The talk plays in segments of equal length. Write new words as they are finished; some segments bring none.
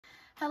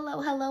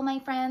Hello, hello, my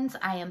friends.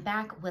 I am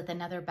back with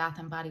another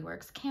Bath & Body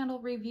Works candle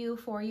review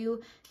for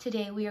you.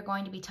 Today we are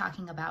going to be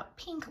talking about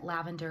pink,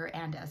 lavender,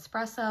 and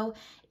espresso.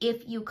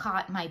 If you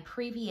caught my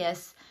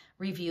previous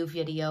review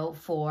video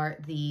for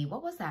the,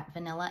 what was that,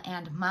 vanilla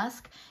and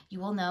musk, you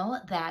will know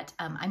that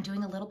I'm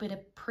doing a little bit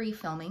of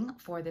pre-filming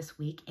for this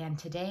week. And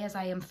today as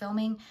I am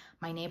filming,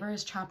 my neighbor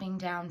is chopping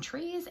down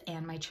trees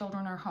and my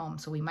children are home.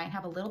 So we might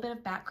have a little bit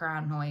of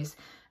background noise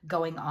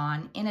going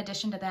on. In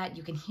addition to that,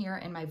 you can hear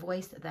in my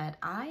voice that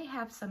I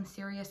have some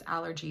serious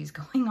allergies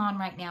going on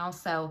right now,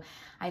 so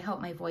I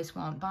hope my voice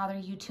won't bother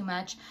you too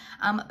much.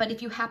 But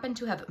if you happen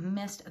to have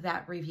missed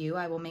that review,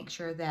 I will make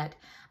sure that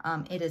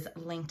it is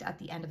linked at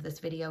the end of this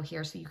video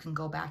here so you can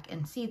go back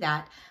and see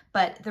that.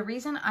 But the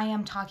reason I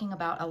am talking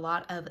about a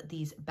lot of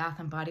these Bath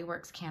 & Body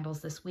Works candles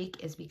this week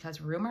is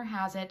because rumor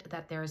has it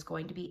that there is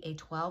going to be a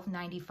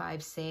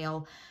 $12.95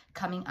 sale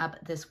coming up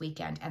this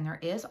weekend, and there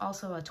is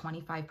also a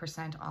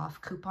 25%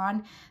 off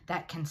coupon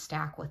that can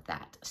stack with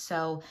that.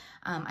 So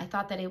I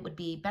thought that it would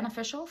be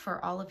beneficial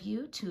for all of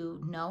you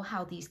to know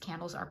how these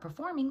candles are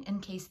performing in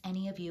case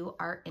any of you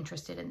are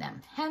interested in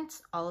them,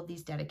 hence all of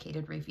these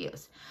dedicated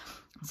reviews.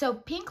 So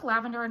pink,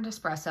 lavender, and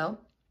espresso.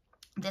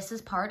 This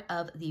is part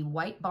of the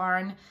White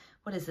Barn,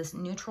 what is this,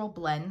 Neutral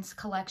Blends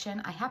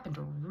collection. I happen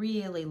to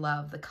really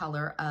love the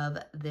color of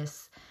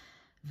this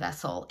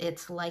vessel.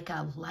 It's like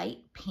a light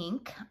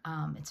pink.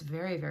 It's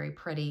very, very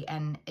pretty,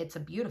 and it's a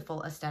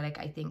beautiful aesthetic,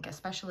 I think,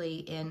 especially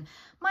in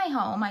my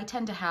home. I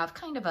tend to have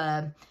kind of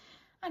a,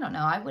 I don't know,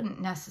 I wouldn't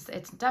necessarily,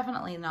 it's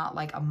definitely not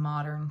like a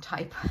modern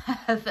type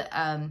of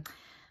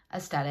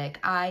aesthetic.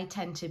 I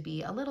tend to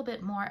be a little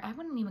bit more, I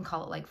wouldn't even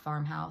call it like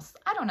farmhouse.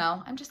 I don't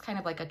know. I'm just kind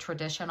of like a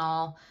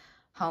traditional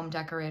home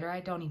decorator. I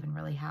don't even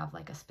really have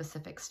like a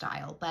specific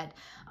style, but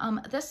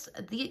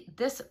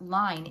this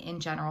line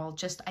in general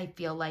just, I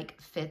feel like,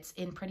 fits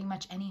in pretty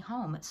much any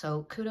home.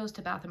 So kudos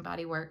to Bath &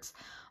 Body Works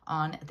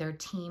on their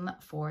team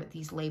for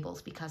these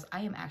labels, because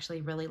I am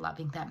actually really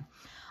loving them.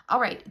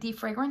 All right, the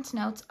fragrance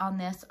notes on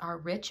this are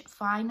rich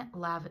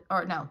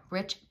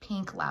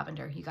pink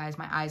lavender. You guys,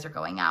 my eyes are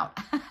going out.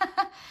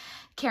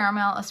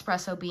 Caramel,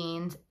 espresso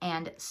beans,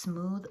 and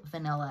smooth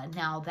vanilla.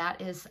 Now that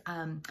is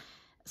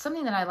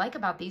something that I like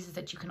about these is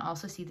that you can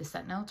also see the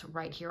scent notes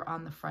right here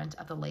on the front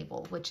of the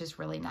label, which is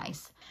really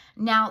nice.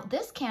 Now,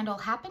 this candle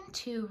happened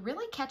to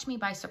really catch me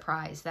by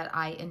surprise that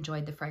I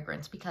enjoyed the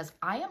fragrance, because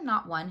I am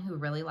not one who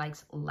really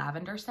likes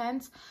lavender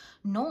scents,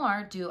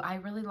 nor do I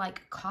really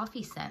like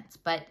coffee scents,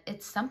 but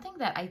it's something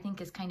that I think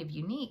is kind of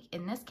unique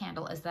in this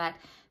candle is that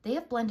they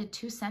have blended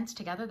two scents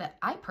together that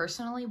I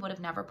personally would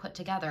have never put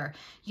together.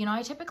 You know,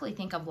 I typically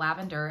think of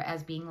lavender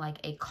as being like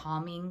a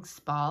calming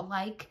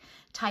spa-like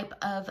type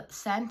of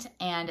scent,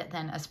 and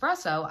then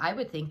espresso, I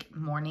would think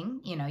morning,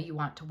 you know, you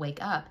want to wake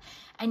up.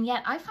 And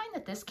yet I find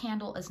that this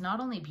candle is not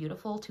only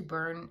beautiful to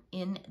burn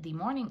in the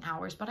morning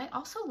hours, but I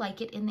also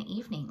like it in the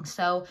evening.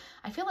 So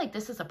I feel like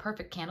this is a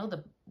perfect candle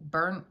to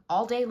burn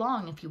all day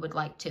long if you would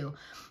like to.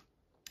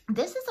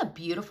 This is a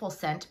beautiful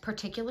scent,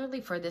 particularly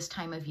for this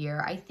time of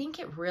year. I think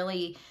it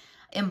really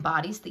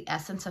embodies the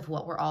essence of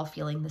what we're all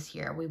feeling this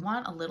year. We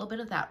want a little bit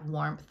of that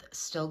warmth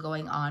still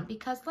going on,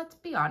 because let's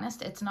be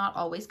honest, it's not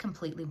always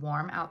completely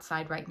warm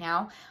outside right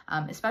now,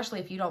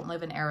 especially if you don't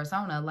live in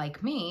Arizona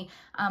like me.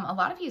 A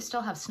lot of you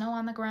still have snow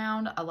on the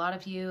ground. A lot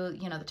of you,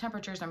 you know, the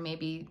temperatures are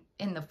maybe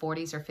in the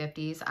 40s or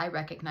 50s. I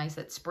recognize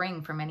that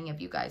spring for many of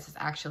you guys is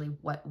actually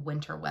what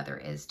winter weather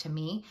is to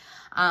me.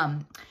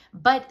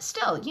 But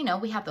still, you know,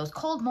 we have those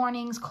cold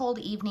mornings, cold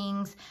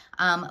evenings,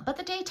 but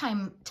the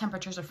daytime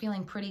temperatures are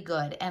feeling pretty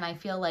good. And I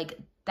feel like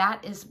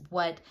that is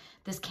what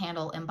this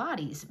candle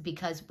embodies,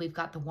 because we've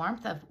got the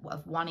warmth of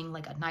wanting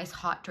like a nice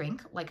hot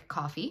drink, like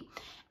coffee.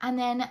 And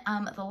then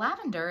the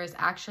lavender is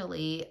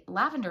actually,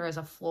 lavender is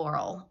a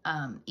floral,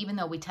 even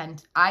though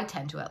I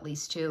tend to at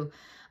least to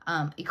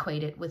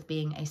equate it with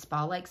being a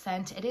spa-like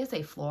scent. It is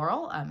a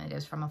floral, it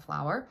is from a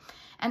flower.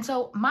 And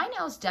so my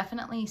nose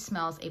definitely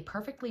smells a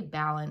perfectly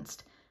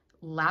balanced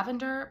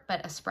lavender,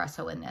 but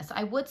espresso in this.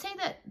 I would say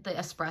that the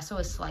espresso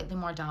is slightly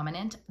more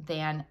dominant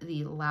than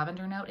the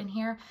lavender note in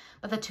here,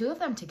 but the two of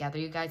them together,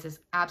 you guys, is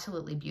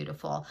absolutely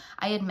beautiful.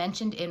 I had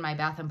mentioned in my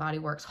Bath & Body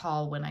Works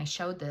haul when I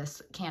showed this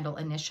candle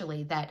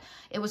initially that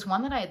it was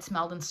one that I had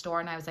smelled in store,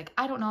 and I was like,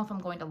 I don't know if I'm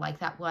going to like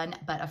that one,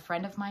 but a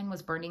friend of mine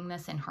was burning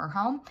this in her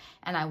home,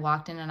 and I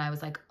walked in and I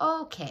was like,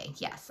 okay,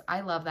 yes,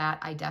 I love that.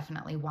 I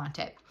definitely want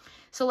it.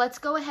 So let's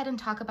go ahead and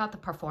talk about the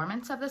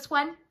performance of this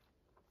one.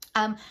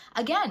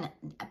 Again,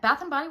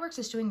 Bath & Body Works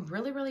is doing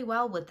really, really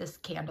well with this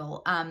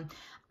candle.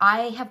 I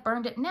have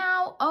burned it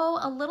now,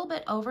 a little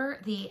bit over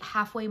the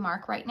halfway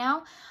mark right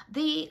now.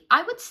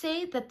 I would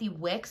say that the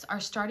wicks are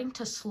starting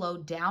to slow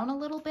down a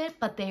little bit,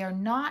 but they are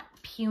not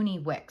puny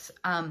wicks.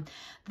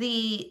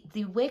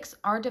 The wicks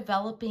are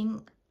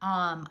developing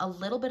a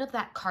little bit of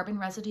that carbon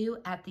residue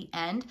at the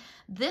end.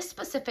 This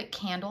specific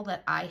candle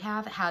that I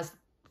have has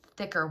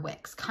thicker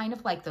wicks, kind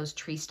of like those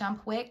tree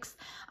stump wicks.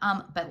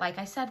 But like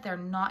I said, they're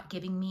not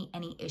giving me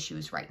any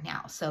issues right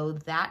now. So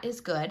that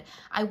is good.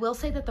 I will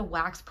say that the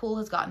wax pool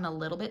has gotten a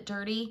little bit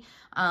dirty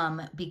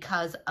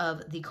because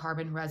of the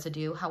carbon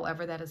residue.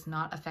 However, that is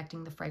not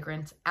affecting the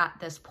fragrance at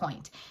this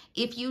point.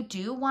 If you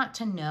do want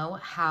to know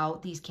how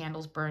these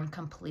candles burn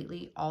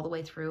completely all the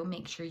way through,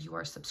 make sure you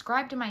are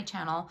subscribed to my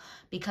channel,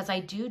 because I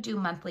do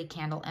monthly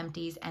candle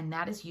empties, and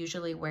that is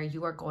usually where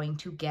you are going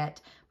to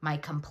get my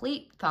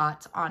complete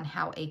thoughts on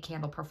how a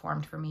candle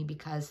performed for me,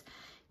 because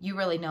you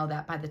really know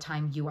that by the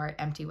time you are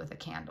empty with a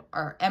candle,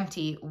 or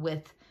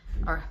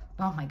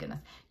oh my goodness,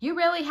 you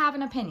really have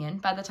an opinion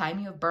by the time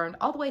you have burned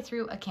all the way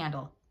through a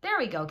candle. There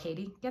we go,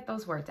 Katie, get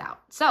those words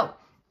out. So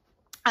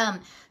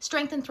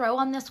strength and throw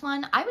on this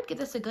one, I would give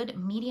this a good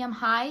medium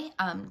high,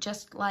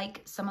 just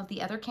like some of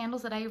the other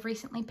candles that I have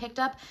recently picked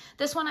up.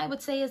 This one I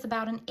would say is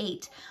about an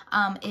 8.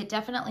 It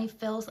definitely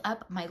fills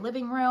up my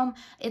living room.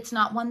 It's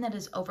not one that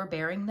is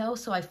overbearing though,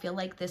 so I feel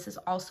like this is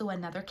also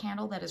another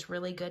candle that is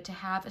really good to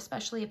have,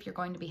 especially if you're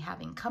going to be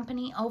having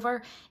company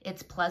over.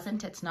 It's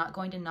pleasant. It's not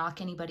going to knock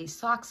anybody's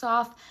socks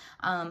off.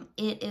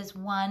 It is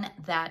one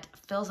that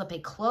fills up a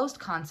closed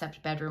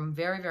concept bedroom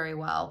very, very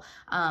well.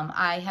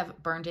 I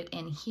have burned it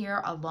in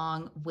here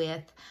along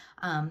with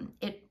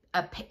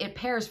it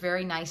pairs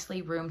very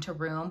nicely room to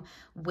room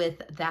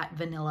with that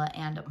vanilla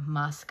and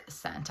musk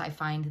scent. I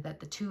find that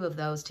the two of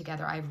those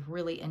together, I've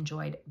really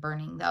enjoyed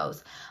burning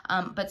those.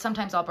 But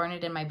sometimes I'll burn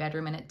it in my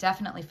bedroom and it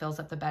definitely fills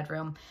up the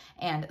bedroom,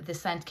 and the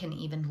scent can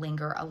even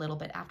linger a little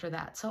bit after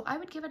that. So I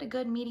would give it a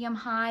good medium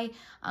high,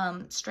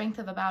 strength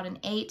of about an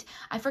 8.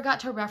 I forgot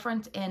to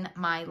reference in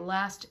my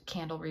last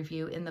candle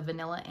review in the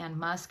vanilla and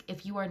musk,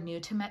 if you are new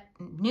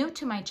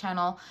to my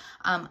channel,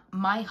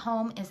 my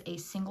home is a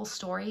single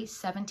story,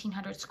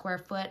 1,700 square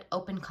foot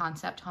open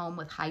concept home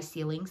with high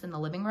ceilings in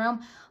the living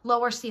room,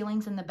 lower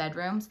ceilings in the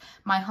bedrooms.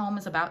 My home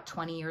is about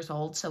 20 years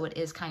old, so it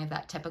is kind of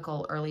that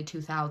typical early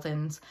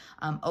 2000s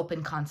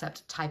open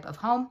concept type of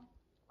home.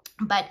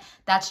 But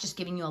that's just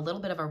giving you a little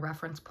bit of a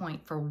reference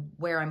point for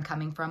where I'm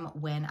coming from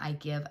when I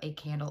give a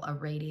candle a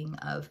rating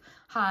of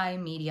high,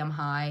 medium,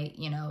 high,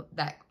 you know,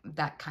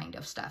 that kind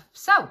of stuff.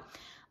 So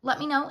let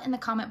me know in the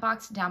comment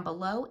box down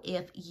below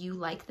if you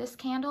like this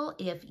candle,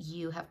 if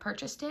you have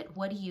purchased it.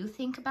 What do you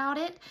think about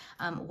it?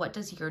 What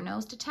does your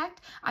nose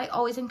detect? I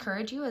always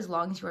encourage you, as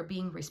long as you are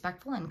being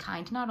respectful and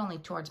kind, not only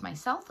towards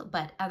myself,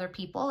 but other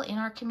people in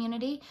our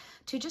community,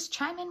 to just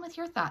chime in with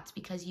your thoughts,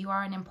 because you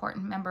are an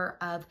important member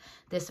of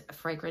this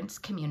fragrance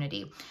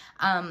community.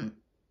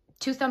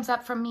 2 thumbs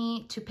up from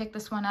me to pick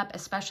this one up,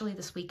 especially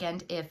this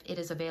weekend if it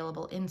is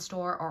available in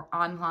store or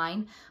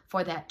online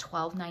for that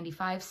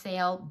 $12.95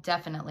 sale.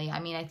 Definitely. I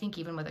mean, I think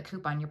even with a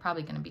coupon, you're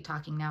probably going to be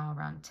talking now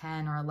around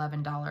 $10 or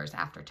 $11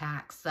 after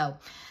tax. So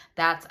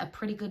that's a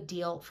pretty good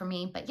deal for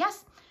me. But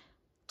yes,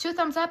 2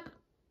 thumbs up.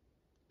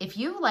 If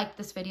you liked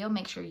this video,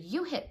 make sure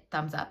you hit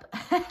thumbs up.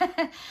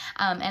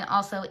 And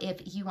also,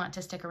 if you want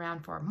to stick around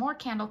for more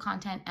candle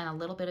content and a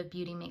little bit of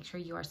beauty, make sure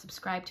you are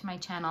subscribed to my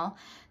channel.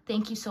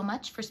 Thank you so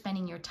much for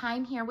spending your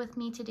time here with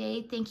me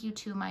today. Thank you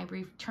to my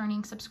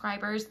returning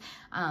subscribers.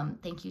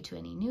 Thank you to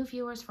any new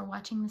viewers for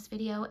watching this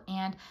video.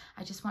 And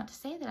I just want to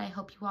say that I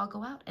hope you all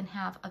go out and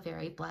have a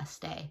very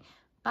blessed day.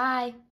 Bye.